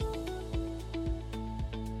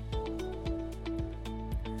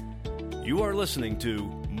You are listening to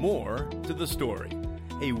More to the Story,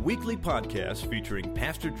 a weekly podcast featuring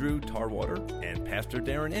Pastor Drew Tarwater and Pastor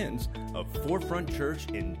Darren Enns of Forefront Church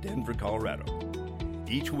in Denver, Colorado.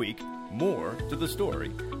 Each week, More to the Story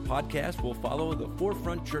podcast will follow the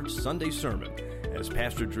Forefront Church Sunday sermon as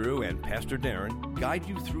Pastor Drew and Pastor Darren guide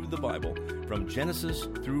you through the Bible from Genesis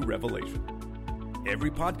through Revelation.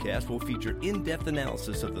 Every podcast will feature in-depth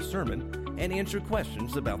analysis of the sermon and answer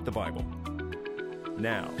questions about the Bible.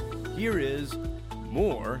 Now, here is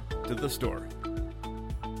More to the Story.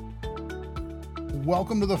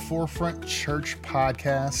 Welcome to the Forefront Church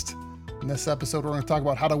podcast. In this episode, we're going to talk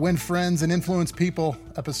about how to win friends and influence people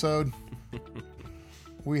episode.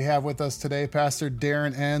 We have with us today Pastor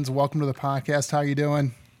Darren Enns. Welcome to the podcast. How you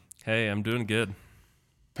doing? Hey, I'm doing good.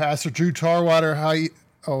 Pastor Drew Tarwater,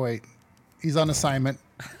 he's on assignment.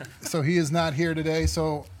 So he is not here today.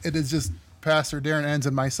 So it is just Pastor Darren Enns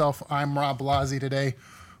and myself. I'm Rob Blasi today.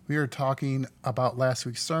 We are talking about last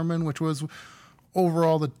week's sermon, which was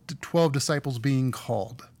overall the 12 disciples being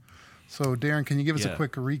called. So Darren, can you give us a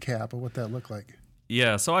quick recap of what that looked like?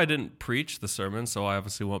 Yeah, so I didn't preach the sermon, so I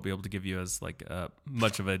obviously won't be able to give you as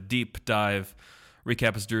much of a deep dive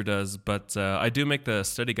recap as Drew does, but I do make the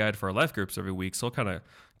study guide for our life groups every week, so I'll kind of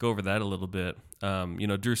go over that a little bit.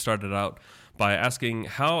 Drew started out by asking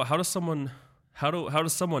how does someone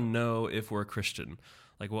know if we're a Christian?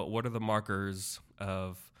 Like what are the markers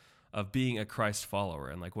of being a Christ follower,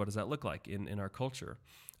 and what does that look like in our culture?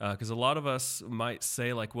 Because a lot of us might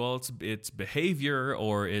say it's behavior,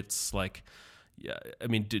 or it's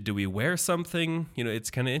do we wear something? It's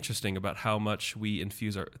kind of interesting about how much we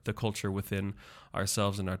infuse the culture within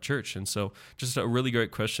ourselves and our church. And so just a really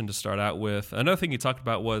great question to start out with. Another thing he talked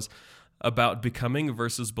about was about becoming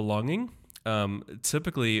versus belonging.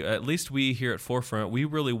 Typically, at least we here at Forefront, we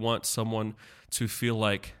really want someone to feel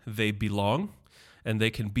like they belong and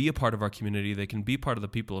they can be a part of our community. They can be part of the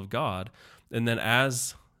people of God. And then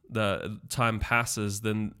as the time passes,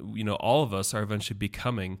 then all of us are eventually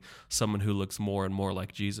becoming someone who looks more and more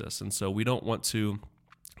like Jesus. And so we don't want to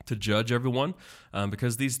judge everyone,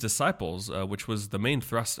 because these disciples, which was the main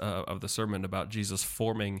thrust of the sermon about Jesus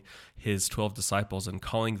forming his 12 disciples and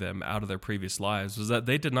calling them out of their previous lives, was that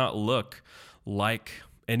they did not look like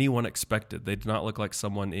anyone expected. They did not look like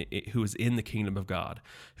someone who was in the kingdom of God,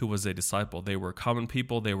 who was a disciple. They were common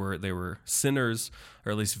people. They were sinners,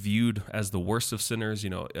 or at least viewed as the worst of sinners.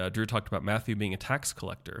 Drew talked about Matthew being a tax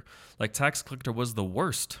collector. Tax collector was the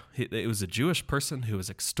worst. It was a Jewish person who was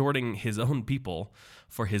extorting his own people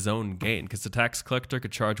for his own gain, because the tax collector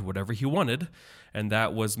could charge whatever he wanted, and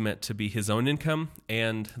that was meant to be his own income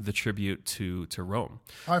and the tribute to Rome.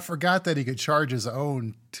 I forgot that he could charge his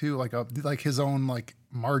own too, like his own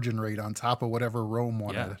margin rate on top of whatever Rome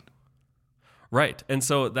wanted. Yeah. Right. And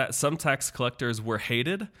so that some tax collectors were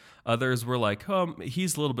hated. Others were like,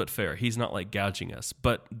 he's a little bit fair. He's not gouging us.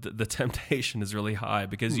 But the temptation is really high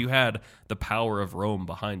because you had the power of Rome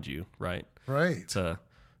behind you, right? Right.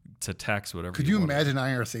 To tax whatever. Could you imagine an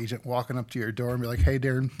IRS agent walking up to your door and be like, "Hey,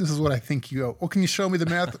 Darren, this is what I think you owe. Well, can you show me the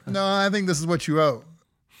math?" "No, I think this is what you owe."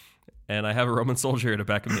 And I have a Roman soldier here to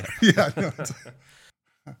back me up.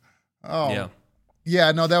 Yeah. No, yeah.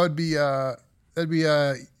 Yeah, no, that'd be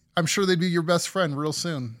I'm sure they'd be your best friend real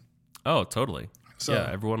soon. Oh, totally. So,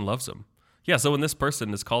 yeah, everyone loves him. Yeah, so when this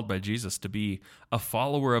person is called by Jesus to be a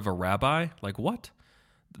follower of a rabbi, what?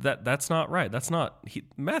 That's not right. That's not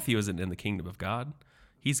Matthew isn't in the kingdom of God.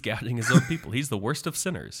 He's gouging his own people. He's the worst of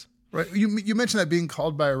sinners. Right. You mentioned that being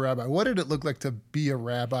called by a rabbi. What did it look like to be a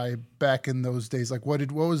rabbi back in those days? What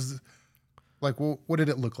did it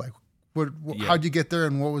look like? How'd you get there,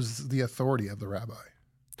 and what was the authority of the rabbi?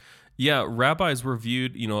 Yeah, rabbis were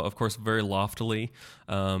viewed, of course, very loftily.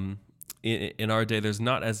 In our day, there's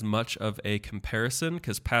not as much of a comparison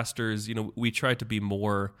because pastors, we try to be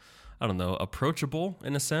more, approachable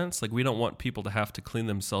in a sense. We don't want people to have to clean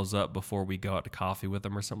themselves up before we go out to coffee with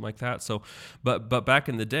them or something like that. So, but back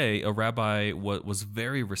in the day, a rabbi was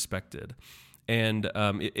very respected. And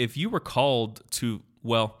if you were called to,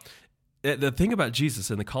 the thing about Jesus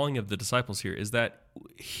and the calling of the disciples here is that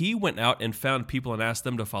he went out and found people and asked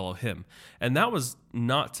them to follow him. And that was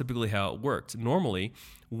not typically how it worked. Normally,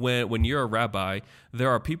 when you're a rabbi, there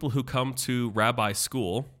are people who come to rabbi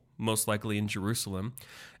school, most likely in Jerusalem,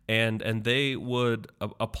 and they would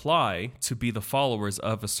apply to be the followers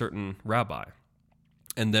of a certain rabbi.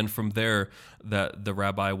 And then from there, the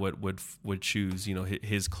rabbi would choose,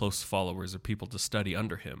 his close followers or people to study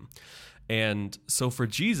under him. And so for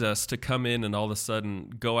Jesus to come in and all of a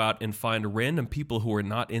sudden go out and find random people who are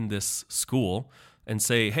not in this school and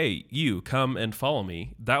say, "Hey, you come and follow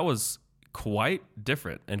me," that was quite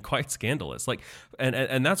different and quite scandalous. Like,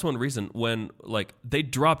 and that's one reason when like they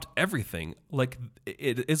dropped everything. Like,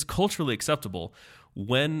 it is culturally acceptable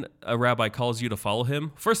when a rabbi calls you to follow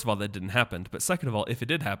him. First of all, that didn't happen. But second of all, if it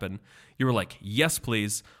did happen, you were like, yes,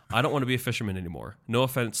 please. I don't want to be a fisherman anymore. No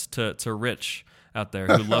offense to Rich out there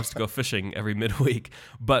who loves to go fishing every midweek,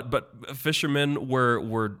 but fishermen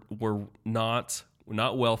were not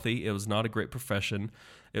wealthy. It was not a great profession.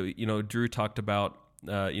 Drew talked about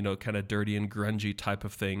kind of dirty and grungy type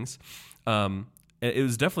of things. It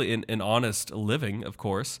was definitely an honest living, of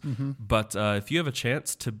course. Mm-hmm. But if you have a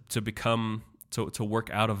chance to become to work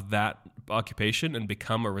out of that occupation and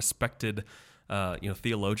become a respected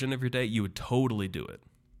theologian of your day, you would totally do it.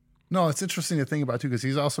 No, it's interesting to think about too, because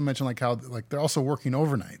he's also mentioned like how like they're also working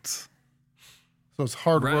overnights. So it's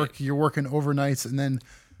hard work. You're working overnights, and then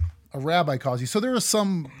a rabbi calls you. So there was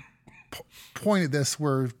some point of this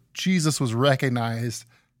where Jesus was recognized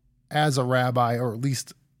as a rabbi, or at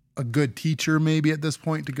least a good teacher, maybe at this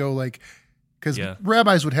point, to go like, because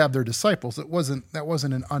rabbis would have their disciples. That wasn't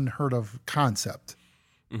an unheard of concept.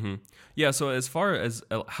 Mm-hmm. Yeah. So as far as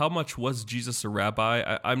how much was Jesus a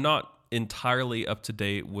rabbi, I'm not entirely up to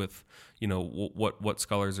date with what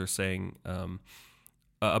scholars are saying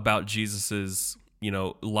about Jesus's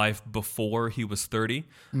life before he was 30.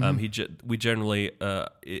 Mm-hmm.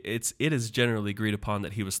 It is generally agreed upon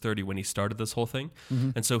that he was 30 when he started this whole thing. Mm-hmm.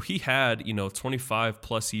 And so he had 25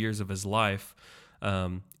 plus years of his life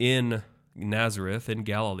in Nazareth in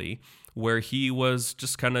Galilee, where he was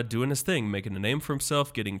just kind of doing his thing, making a name for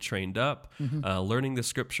himself, getting trained up, mm-hmm. Learning the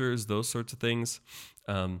scriptures, those sorts of things.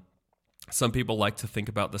 Some people like to think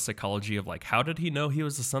about the psychology of like, how did he know he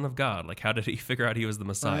was the Son of God? Like, how did he figure out he was the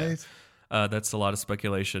Messiah? Right. That's a lot of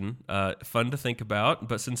speculation. Fun to think about,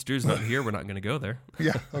 but since Drew's not here, we're not going to go there.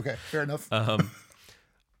 Yeah, okay, fair enough.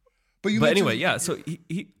 But anyway, yeah. So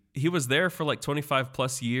he was there for like 25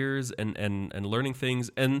 plus years and learning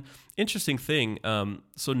things. And interesting thing,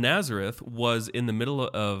 so Nazareth was in the middle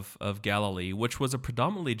of Galilee, which was a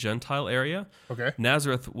predominantly Gentile area. Okay.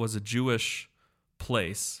 Nazareth was a Jewish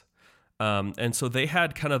place. And so they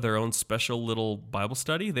had kind of their own special little Bible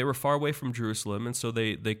study. They were far away from Jerusalem, and so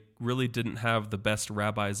they really didn't have the best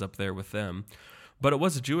rabbis up there with them. But it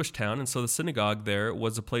was a Jewish town, and so the synagogue there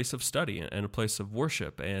was a place of study and a place of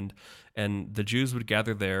worship, and the Jews would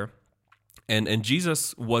gather there. And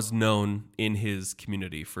Jesus was known in his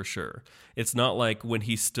community for sure. It's not like when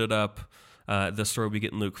he stood up, the story we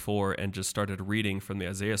get in Luke 4, and just started reading from the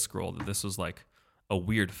Isaiah scroll, that this was like a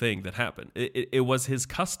weird thing that happened. It was his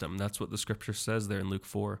custom. That's what the scripture says there in Luke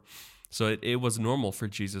 4. So it was normal for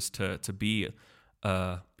Jesus to be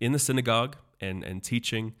in the synagogue and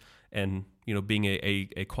teaching and being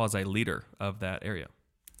a quasi leader of that area.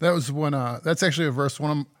 That was one. That's actually a verse.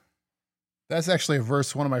 One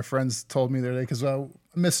of my friends told me the other day, because I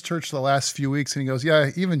missed church the last few weeks, and he goes,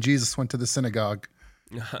 "Yeah, even Jesus went to the synagogue."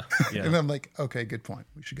 Yeah. And I'm like, "Okay, good point.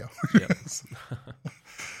 We should go." Yep.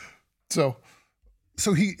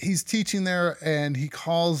 So he's teaching there, and he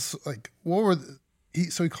calls like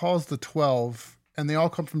he calls the 12, and they all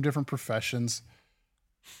come from different professions.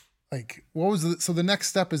 Like, so the next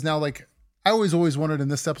step is now, like, I always wondered in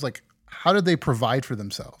this step, like, how did they provide for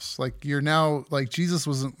themselves? Like, you're now, like, Jesus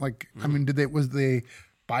wasn't like, I mean, was they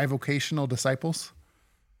bivocational disciples?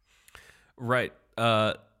 Right.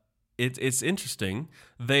 It's interesting.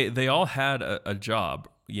 They all had a job.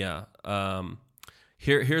 Yeah.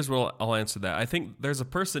 Here's where I'll answer that. I think there's a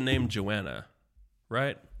person named Joanna,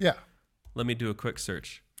 right? Yeah. Let me do a quick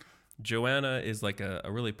search. Joanna is like a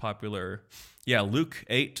really popular... Yeah, Luke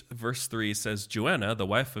 8, verse 3 says, Joanna, the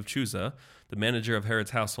wife of Chuza, the manager of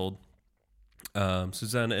Herod's household,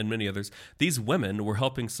 Susanna and many others, these women were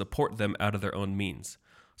helping support them out of their own means.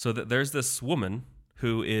 So that there's this woman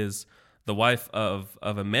who is the wife of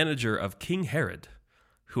a manager of King Herod,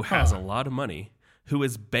 who has a lot of money, who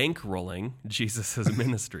is bankrolling Jesus'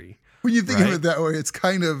 ministry. When you think of it that way, it's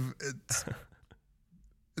kind of,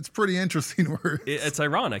 it's pretty interesting. It's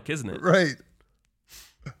ironic, isn't it? Right.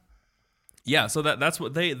 Yeah, so that's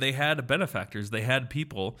what they had benefactors. They had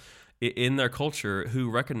people in their culture who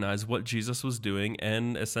recognized what Jesus was doing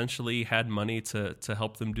and essentially had money to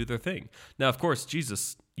help them do their thing. Now, of course,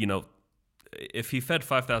 Jesus, if he fed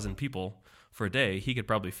 5,000 people for a day, he could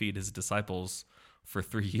probably feed his disciples for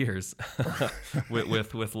 3 years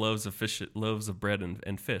with loaves of bread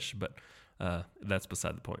and fish. But that's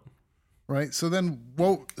beside the point. Right. So then,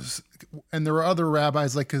 and there were other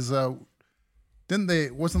rabbis, like, because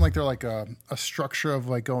wasn't like they're like a structure of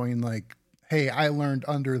like going like, hey, I learned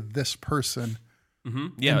under this person. Mm-hmm.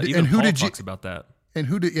 Yeah, even Paul talks about that. And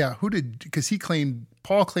because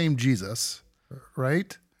Paul claimed Jesus,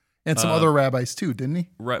 right? And some other rabbis too, didn't he?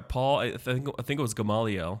 Right, Paul. I think it was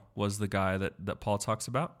Gamaliel was the guy that Paul talks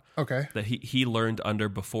about. Okay. That he learned under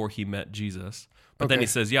before he met Jesus. But then he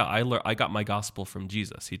says, "Yeah, I got my gospel from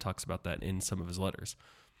Jesus." He talks about that in some of his letters.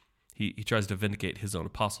 He tries to vindicate his own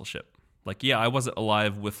apostleship. Like, yeah, I wasn't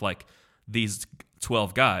alive with like these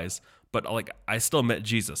 12 guys, but like I still met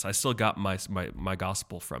Jesus. I still got my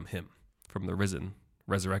gospel from him, from the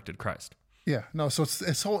resurrected Christ. Yeah. No. So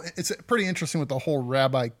it's pretty interesting with the whole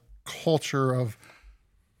rabbi culture of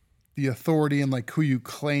the authority and like who you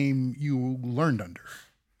claim you learned under.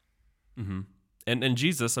 Mm-hmm. And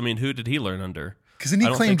Jesus, I mean, who did he learn under? Because didn't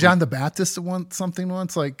he claim John the Baptist something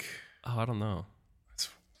once? Like, I don't know.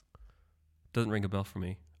 Doesn't ring a bell for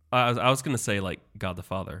me. I was going to say like God the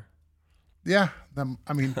Father. Yeah.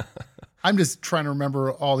 I mean, I'm just trying to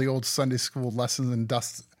remember all the old Sunday school lessons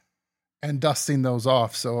and dusting those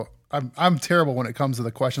off. So I'm terrible when it comes to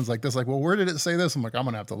the questions like this. Like, well, where did it say this? I'm like, I'm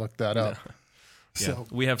going to have to look that up. Yeah. So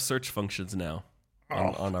we have search functions now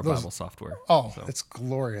on our Bible software. It's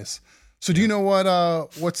glorious. So do you know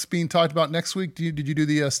what's being talked about next week? Did you do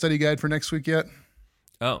the study guide for next week yet?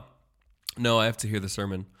 Oh, no, I have to hear the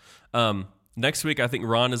sermon. Next week, I think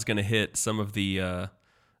Ron is going to hit some of the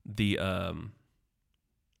Sermon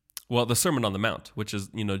on the Mount, which is,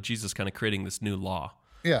 Jesus kind of creating this new law.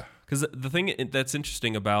 Yeah. Because the thing that's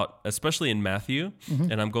interesting about, especially in Matthew,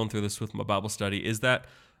 and I'm going through this with my Bible study, is that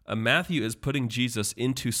Matthew is putting Jesus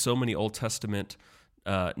into so many Old Testament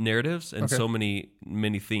narratives and so many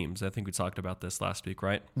themes. I think we talked about this last week,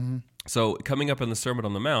 right? Mm-hmm. So coming up in the Sermon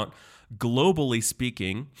on the Mount, globally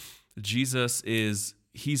speaking, Jesus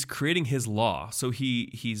he's creating his law. So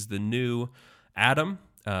he's the new Adam.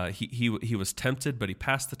 He was tempted, but he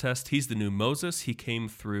passed the test. He's the new Moses. He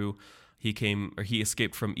escaped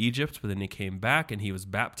from Egypt, but then he came back and he was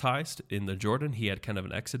baptized in the Jordan. He had kind of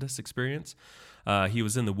an Exodus experience. He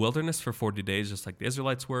was in the wilderness for 40 days, just like the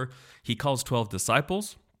Israelites were. He calls 12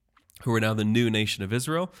 disciples, who are now the new nation of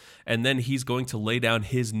Israel. And then he's going to lay down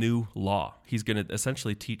his new law. He's going to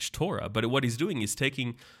essentially teach Torah. But what he's doing is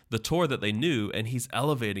taking the Torah that they knew and he's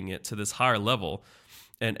elevating it to this higher level.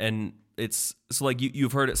 And it's so like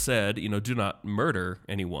you've heard it said, do not murder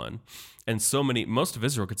anyone. And most of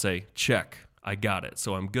Israel could say, check, I got it.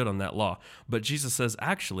 So I'm good on that law. But Jesus says,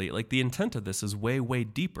 actually, like the intent of this is way, way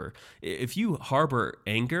deeper. If you harbor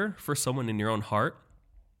anger for someone in your own heart,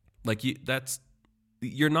 like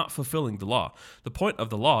you're not fulfilling the law. The point of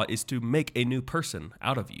the law is to make a new person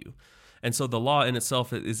out of you. And so the law in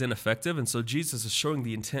itself is ineffective. And so Jesus is showing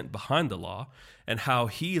the intent behind the law and how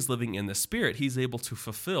he is living in the Spirit. He's able to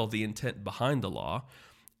fulfill the intent behind the law.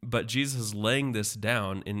 But Jesus is laying this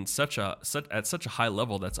down at such a high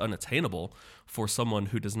level that's unattainable for someone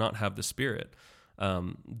who does not have the Spirit,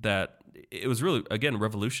 that it was really, again,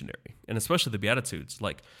 revolutionary. And especially the Beatitudes,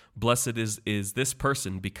 like blessed is this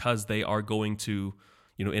person because they are going to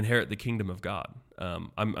inherit the kingdom of God.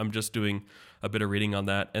 I'm just doing a bit of reading on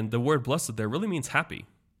that. And the word blessed there really means happy.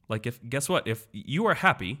 Like guess what? If you are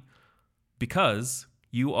happy because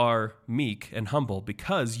you are meek and humble,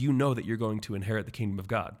 because you know that you're going to inherit the kingdom of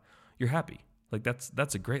God, you're happy. Like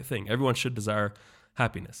that's a great thing. Everyone should desire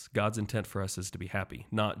happiness. God's intent for us is to be happy,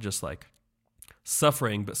 not just like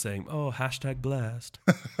suffering, but saying, oh, #blessed.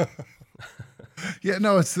 Yeah,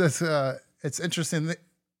 no, it's interesting.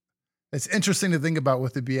 It's interesting to think about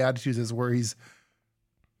with the Beatitudes is where he's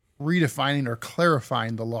redefining or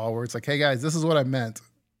clarifying the law, where it's like, hey guys, this is what I meant.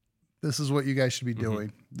 This is what you guys should be doing.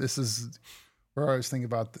 Mm-hmm. This is where I always think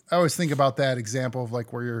about that example of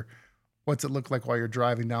like what's it look like while you're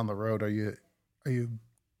driving down the road? Are you, the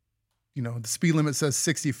speed limit says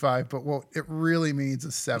 65, but what it really means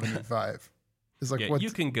is 75. It's like,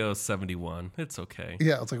 you can go 71. It's okay.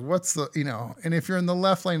 Yeah. It's like, what's the, and if you're in the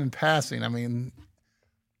left lane and passing, I mean,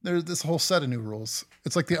 there's this whole set of new rules.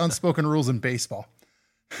 It's like the unspoken rules in baseball.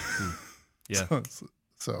 Yeah.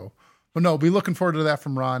 But no, be looking forward to that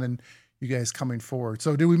from Ron and you guys coming forward.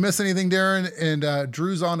 So did we miss anything, Darren? And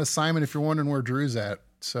Drew's on assignment if you're wondering where Drew's at.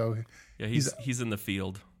 So yeah, he's in the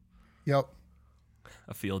field. Yep.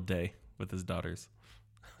 A field day with his daughters.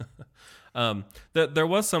 There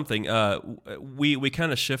was something, we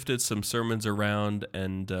kind of shifted some sermons around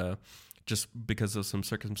and, just because of some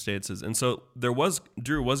circumstances. And so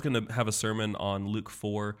Drew was going to have a sermon on Luke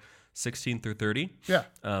 4:16-30. Yeah.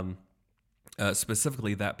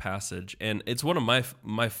 Specifically that passage. And it's one of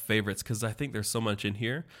my favorites because I think there's so much in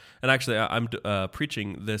here. And actually, I'm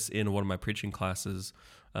preaching this in one of my preaching classes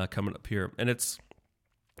coming up here. And it's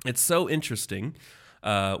so interesting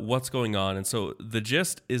what's going on. And so the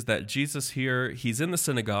gist is that Jesus here, he's in the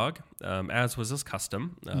synagogue, as was his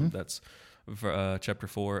custom. That's chapter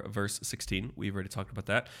 4, verse 16. We've already talked about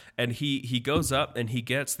that. And he goes up and he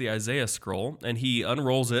gets the Isaiah scroll and he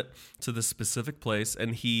unrolls it to the specific place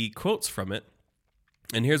and he quotes from it.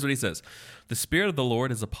 And here's what he says. The Spirit of the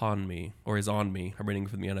Lord is upon me, or is on me, I'm reading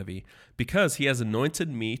from the NIV, because he has anointed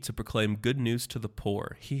me to proclaim good news to the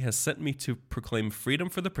poor. He has sent me to proclaim freedom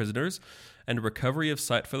for the prisoners and recovery of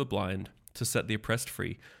sight for the blind, to set the oppressed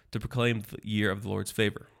free, to proclaim the year of the Lord's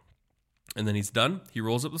favor. And then he's done. He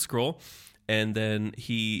rolls up the scroll, and then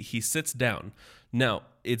he sits down. Now,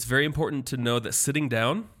 it's very important to know that sitting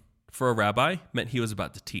down for a rabbi meant he was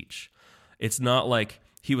about to teach. It's not like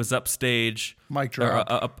he was upstage, mic drop,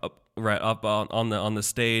 up on the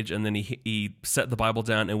stage, and then he set the Bible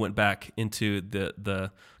down and went back into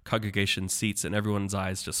the congregation seats, and everyone's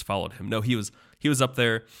eyes just followed him. No, he was up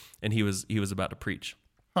there, and he was about to preach,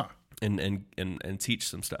 and teach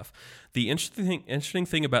some stuff. The interesting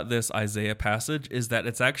thing about this Isaiah passage is that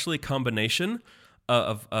it's actually a combination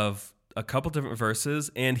of a couple different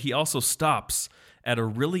verses, and he also stops at a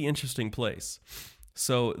really interesting place.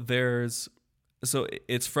 So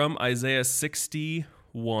it's from Isaiah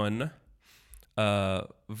 61,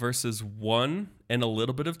 verses 1 and a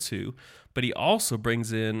little bit of 2, but he also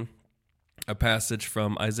brings in a passage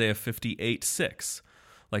from Isaiah 58:6,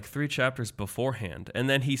 like 3 chapters beforehand. And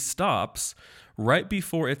then he stops right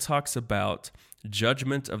before it talks about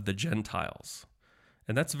judgment of the Gentiles.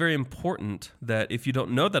 And that's very important, that if you don't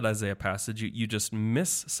know that Isaiah passage, you just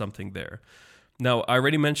miss something there. Now, I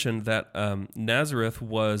already mentioned that Nazareth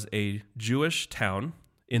was a Jewish town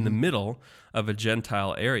in the middle of a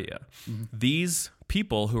Gentile area. Mm-hmm. These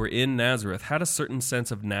people who were in Nazareth had a certain sense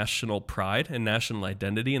of national pride and national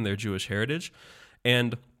identity in their Jewish heritage,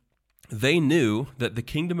 and they knew that the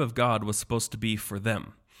kingdom of God was supposed to be for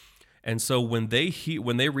them. And so when they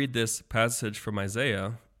read this passage from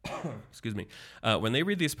Isaiah, when they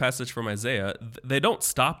read this passage from Isaiah, they don't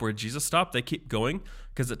stop where Jesus stopped. They keep going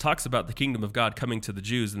because it talks about the kingdom of God coming to the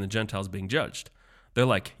Jews and the Gentiles being judged. They're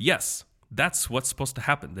like, yes, that's what's supposed to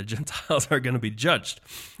happen. The Gentiles are going to be judged.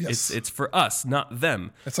 Yes. It's for us, not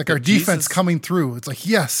them. It's like our defense coming through. It's like,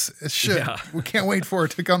 yes, it should. Yeah. We can't wait for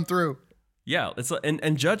it to come through. Yeah,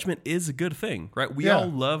 and judgment is a good thing, right? We all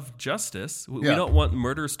love justice. We don't want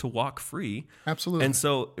murderers to walk free. Absolutely. And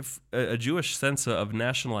so if a Jewish sense of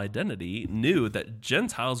national identity knew that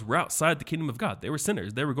Gentiles were outside the kingdom of God. They were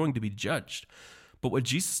sinners. They were going to be judged. But what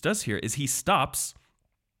Jesus does here is he stops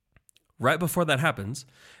right before that happens,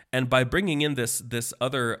 and by bringing in this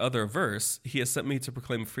other verse, he has sent me to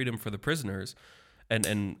proclaim freedom for the prisoners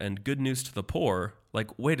and good news to the poor.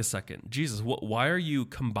 Like, wait a second, Jesus, why are you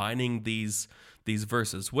combining these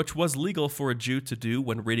verses, which was legal for a Jew to do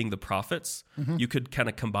when reading the prophets? Mm-hmm. You could kind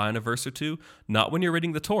of combine a verse or two, not when you're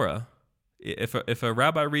reading the Torah. If a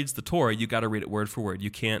rabbi reads the Torah, you got to read it word for word.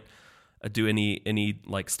 You can't do any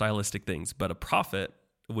like stylistic things. But a prophet,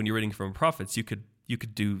 when you're reading from prophets, you could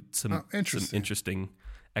do some interesting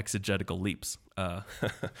exegetical leaps,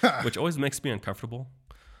 which always makes me uncomfortable.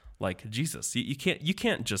 Like, Jesus, you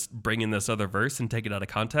can't just bring in this other verse and take it out of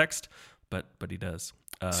context, but he does,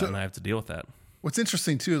 and I have to deal with that. What's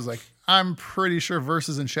interesting too is, like, I'm pretty sure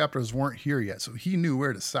verses and chapters weren't here yet, so he knew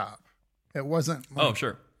where to stop. It wasn't. Like,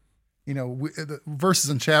 sure. The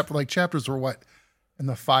verses and chapters were what, in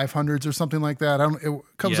the 500s or something like that. It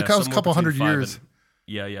was a couple hundred years.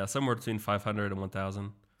 Somewhere between 500 and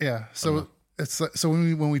 1,000. Yeah, so it's so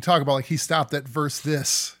when we talk about, like, he stopped at verse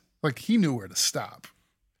this, like, he knew where to stop.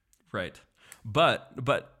 Right. But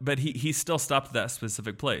he still stopped at that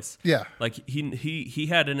specific place. Yeah. Like he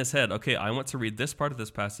had in his head, okay, I want to read this part of this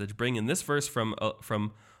passage, bring in this verse from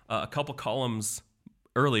a couple columns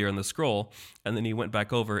earlier in the scroll, and then he went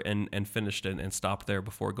back over and finished it and stopped there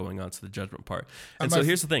before going on to the judgment part. And so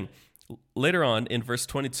here's the thing. Later on in verse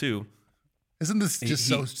 22, isn't this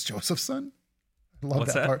just Joseph's son? I love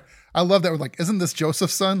What's that part. I love that. We're like, isn't this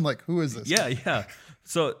Joseph's son? Like, who is this? Yeah.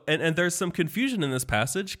 So, and there's some confusion in this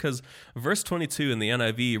passage because verse 22 in the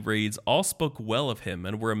NIV reads, all spoke well of him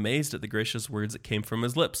and were amazed at the gracious words that came from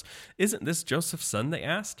his lips. Isn't this Joseph's son, they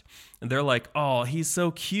asked? And they're like, oh, he's so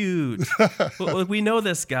cute. We know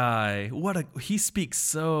this guy. He speaks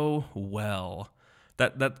so well.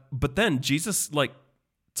 But then Jesus, like,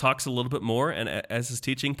 talks a little bit more, and as his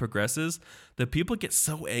teaching progresses, the people get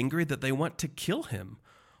so angry that they want to kill him.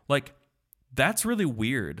 Like, that's really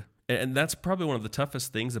weird. And that's probably one of the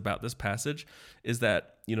toughest things about this passage is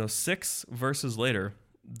that, 6 verses later,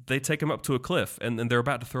 they take him up to a cliff and they're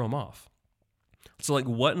about to throw him off. So, like,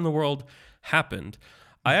 what in the world happened?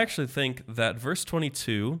 I actually think that verse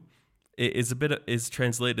 22 is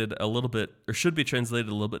translated a little bit, or should be translated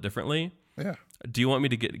a little bit differently. Yeah. Do you want me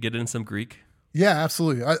to get in some Greek? Yeah,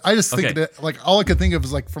 absolutely. I just think Okay. that like all I could think of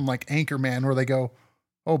is like from like Anchorman where they go,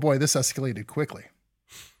 oh boy, this escalated quickly.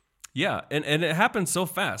 Yeah, and it happened so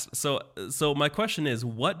fast. So my question is,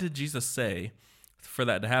 what did Jesus say for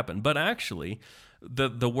that to happen? But actually,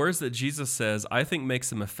 the words that Jesus says, I think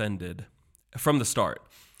makes him offended from the start.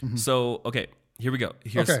 So, okay, here we go.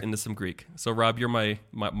 Here's Okay. into some Greek. So, Rob, you're my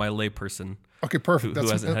lay person. Okay, perfect. Who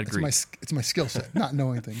hasn't had Greek? It's my skill set, not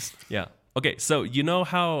knowing things. Yeah. Okay, so you know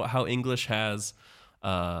how English has,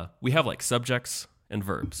 we have like subjects and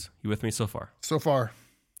verbs. You with me so far? So far,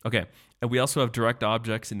 Okay, and we also have direct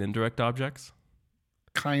objects and indirect objects.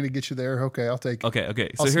 kind of get you there. Okay, I'll take it.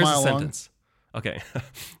 Okay. So I'll here's a smile along. sentence. Okay,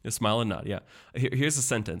 you smile and nod. Yeah. Here's a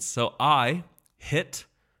sentence. So I hit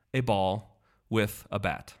a ball with a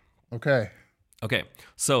bat. Okay. Okay.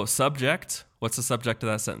 So subject. What's the subject of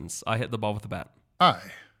that sentence? I hit the ball with a bat.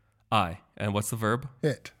 I And what's the verb?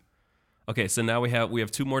 hit. Okay. So now we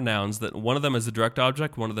have two more nouns. That one of them is the direct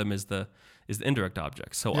object. One of them is the indirect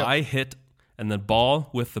object. So Yep. I hit and then ball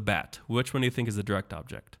with the bat. Which one do you think is the direct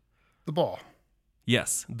object? The ball.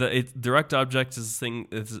 Yes, direct object is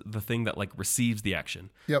the thing that like receives the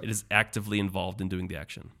action. Yep. It is actively involved in doing the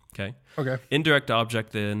action. Okay. Okay. Indirect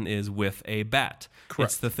object then is with a bat.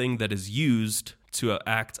 Correct. It's the thing that is used to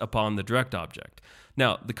act upon the direct object.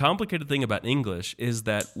 Now, the complicated thing about English is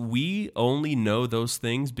that we only know those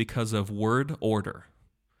things because of word order.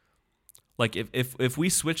 Like if we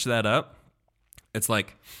switch that up, it's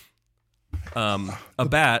like a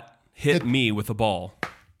bat hit me with a ball.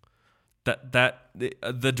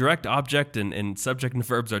 The direct object and subject and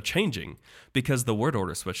verbs are changing because the word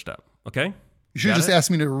order switched up. Okay? You should Got just it? ask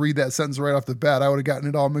me to read that sentence right off the bat. I would have gotten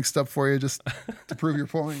it all mixed up for you just to prove your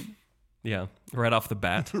point. Yeah, right off the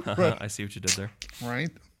bat. I see what you did there. Right?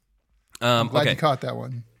 I'm glad Okay. you caught that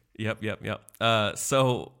one. Yep.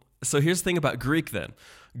 So here's the thing about Greek then.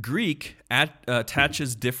 Greek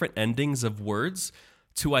attaches different endings of words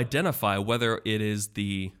to identify whether it is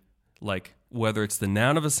whether it's the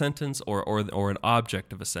noun of a sentence or an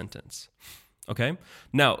object of a sentence. Okay?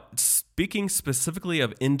 Now, speaking specifically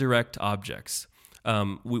of indirect objects,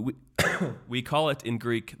 we call it in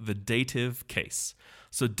Greek the dative case.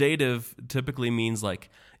 So dative typically means like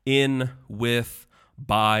in, with,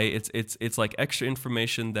 by. It's like extra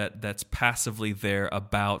information that's passively there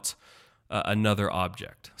about another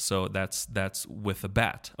object. So that's with a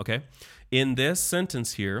bat. Okay? In this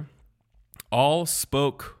sentence here, all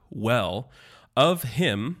spoke well of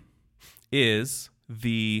him is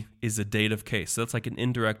a dative case. So that's like an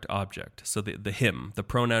indirect object. So the him, the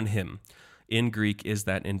pronoun him in Greek is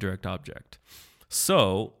that indirect object.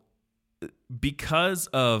 So because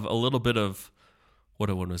of a little bit of, what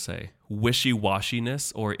do I want to say,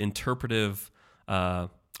 wishy-washiness or interpretive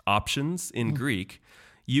options in Greek,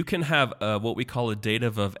 you can have what we call a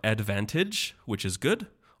dative of advantage, which is good,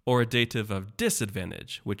 or a dative of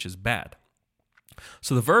disadvantage, which is bad.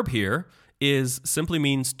 So the verb here simply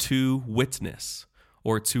means to witness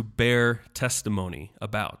or to bear testimony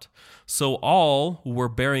about. So all were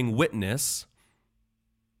bearing witness,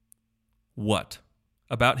 what?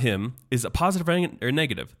 About him is a positive or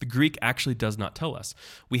negative. The Greek actually does not tell us.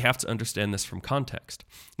 We have to understand this from context.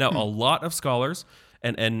 Now, a lot of scholars,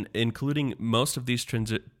 and including most of these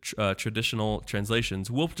traditional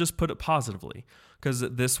translations, will just put it positively, because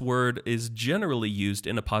this word is generally used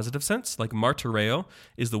in a positive sense. Like martyreo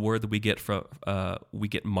is the word that we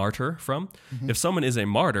get martyr from. If someone is a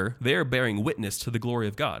martyr, they are bearing witness to the glory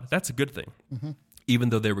of God. That's a good thing, even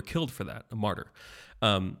though they were killed for that, a martyr.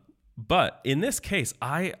 But in this case,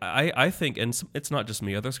 I think, and it's not just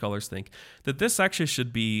me, other scholars think, that this actually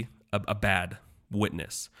should be a bad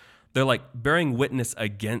witness. They're like bearing witness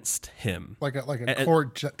against him. Like a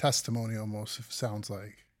court testimony almost, it sounds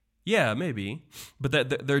like. Yeah, maybe. But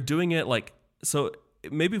that they're doing it like, so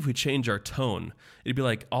maybe if we change our tone, it'd be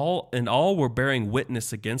like all were bearing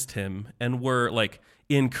witness against him and were like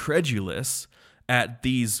incredulous at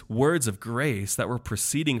these words of grace that were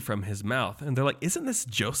proceeding from his mouth. And they're like, isn't this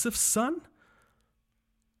Joseph's son?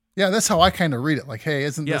 Yeah, that's how I kind of read it. Like, hey,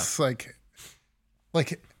 isn't this like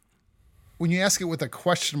when you ask it with a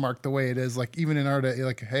question mark the way it is, like even in our day,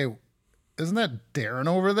 like, hey, isn't that Darren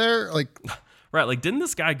over there? Like, right, like didn't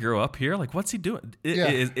this guy grow up here? Like, what's he doing?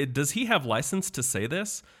 Does he have license to say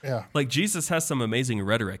this? Yeah. Like Jesus has some amazing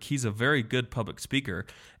rhetoric. He's a very good public speaker,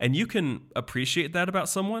 and you can appreciate that about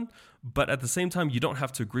someone, but at the same time, you don't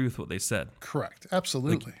have to agree with what they said. Correct.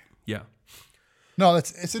 Absolutely. Yeah. No,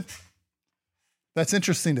 that's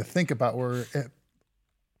interesting to think about. Where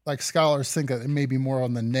like scholars think that it may be more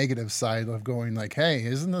on the negative side of going like, hey,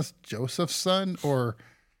 isn't this Joseph's son? Or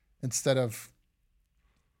instead of,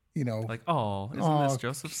 Like, isn't this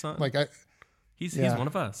Joseph's son? like He's Yeah. one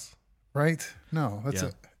of us. Right? No, that's Yeah.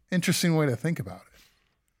 an interesting way to think about it.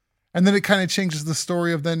 And then it kind of changes the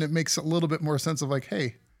story of then it makes a little bit more sense of like,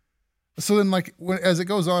 hey, so then like as it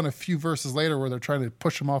goes on a few verses later where they're trying to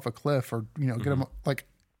push him off a cliff or, get him like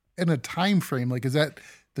in a time frame, like, is that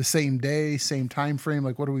the same day, same time frame?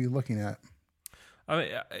 Like, what are we looking at? I mean,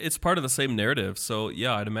 it's part of the same narrative. So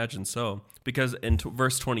yeah, I'd imagine so. Because in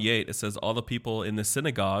verse 28, it says, all the people in the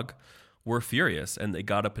synagogue were furious and they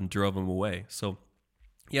got up and drove him away. So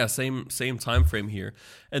yeah, same time frame here.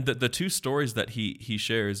 And the two stories that he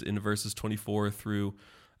shares in verses 24 through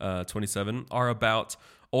 27 are about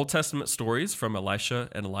Old Testament stories from Elisha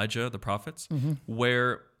and Elijah, the prophets,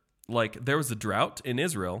 where like there was a drought in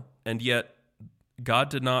Israel, and yet God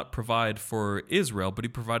did not provide for Israel, but he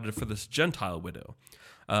provided for this Gentile widow.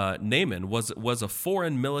 Naaman was a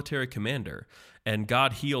foreign military commander, and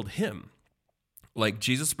God healed him. Like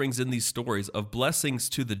Jesus brings in these stories of blessings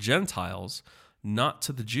to the Gentiles, not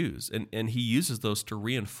to the Jews. And he uses those to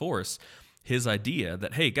reinforce his idea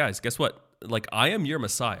that, hey, guys, guess what? Like, I am your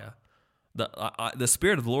Messiah. The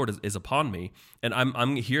Spirit of the Lord is upon me, and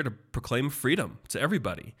I'm here to proclaim freedom to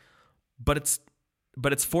everybody. But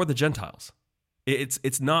it's for the Gentiles.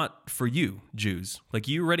 It's not for you, Jews. Like,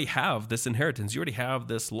 you already have this inheritance. You already have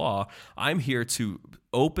this law. I'm here to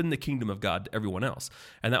open the kingdom of God to everyone else.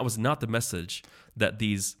 And that was not the message that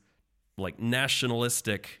these like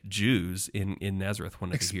nationalistic Jews in Nazareth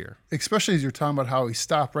wanted to hear. Especially as you're talking about how he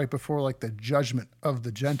stopped right before like the judgment of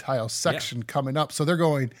the Gentile section coming up. So they're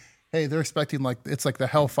going, hey, they're expecting like, it's like the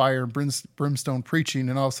hellfire and brimstone preaching,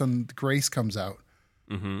 and all of a sudden grace comes out.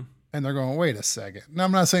 Mm-hmm. And they're going, wait a second. Now,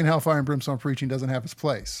 I'm not saying hellfire and brimstone preaching doesn't have its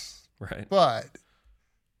place. Right. But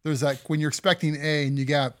there's that, when you're expecting A and you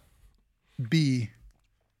got B,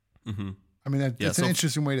 I mean, it's an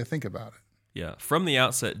interesting way to think about it. Yeah. From the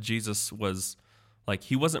outset, Jesus was like,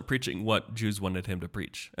 he wasn't preaching what Jews wanted him to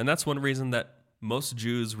preach. And that's one reason that most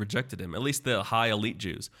Jews rejected him, at least the high elite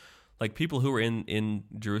Jews. Like people who were in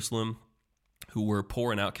Jerusalem who were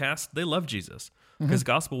poor and outcast, they loved Jesus because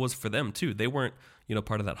gospel was for them too. They weren't,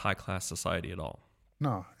 part of that high class society at all.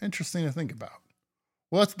 No, interesting to think about.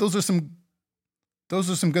 Well, those are some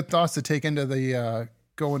good thoughts to take into the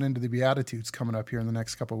going into the Beatitudes coming up here in the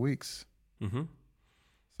next couple of weeks. Mm-hmm.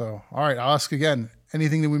 So, all right, I'll ask again.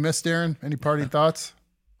 Anything that we missed, Darren? Any parting thoughts?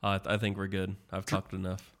 I think we're good. I've talked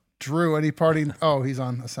enough. Drew, any parting? Oh, he's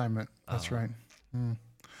on assignment. That's right.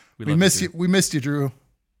 We missed you. We missed you, Drew.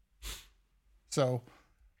 So,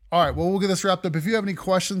 all right, well, we'll get this wrapped up. If you have any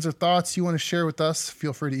questions or thoughts you want to share with us,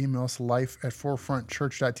 feel free to email us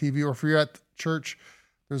life@forefrontchurch.tv, or if you're at church,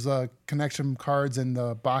 there's connection cards and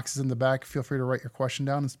the boxes in the back. Feel free to write your question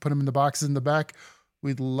down and put them in the boxes in the back.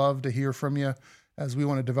 We'd love to hear from you, as we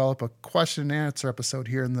want to develop a question and answer episode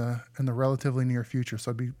here in the relatively near future.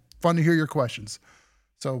 So it'd be fun to hear your questions.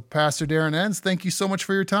 So Pastor Darren Enns, thank you so much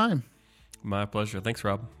for your time. My pleasure. Thanks,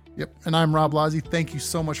 Rob. Yep. And I'm Rob Blasi. Thank you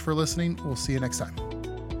so much for listening. We'll see you next time.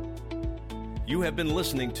 You have been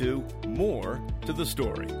listening to More to the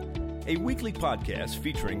Story, a weekly podcast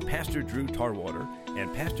featuring Pastor Drew Tarwater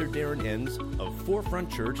and Pastor Darren Enns of Forefront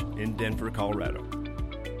Church in Denver, Colorado.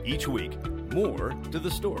 Each week, More to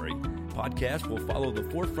the Story podcast will follow the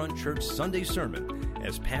Forefront Church Sunday sermon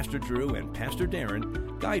as Pastor Drew and Pastor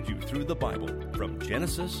Darren guide you through the Bible from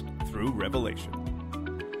Genesis through Revelation.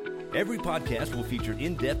 Every podcast will feature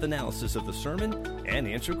in-depth analysis of the sermon and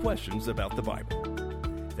answer questions about the Bible.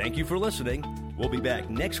 Thank you for listening. We'll be back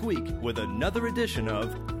next week with another edition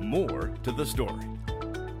of More to the Story.